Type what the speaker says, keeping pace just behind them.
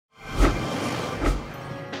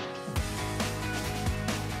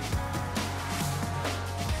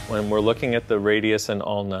when we're looking at the radius and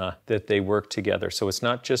ulna, that they work together. So it's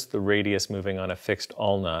not just the radius moving on a fixed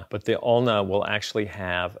ulna, but the ulna will actually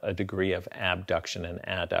have a degree of abduction and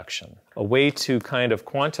adduction. A way to kind of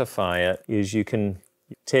quantify it is you can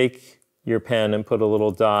take your pen and put a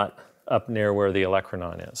little dot up near where the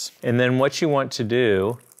olecranon is. And then what you want to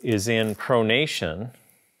do is in pronation,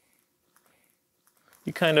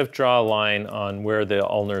 you kind of draw a line on where the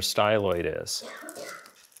ulnar styloid is.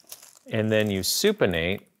 And then you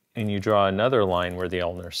supinate and you draw another line where the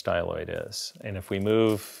ulnar styloid is. And if we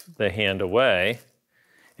move the hand away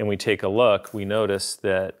and we take a look, we notice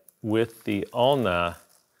that with the ulna,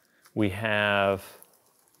 we have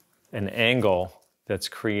an angle that's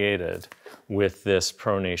created with this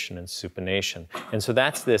pronation and supination. And so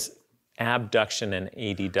that's this abduction and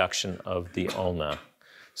adduction of the ulna.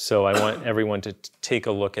 So I want everyone to take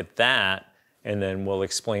a look at that, and then we'll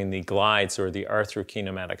explain the glides or the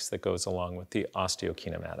arthrokinematics that goes along with the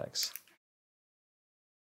osteokinematics.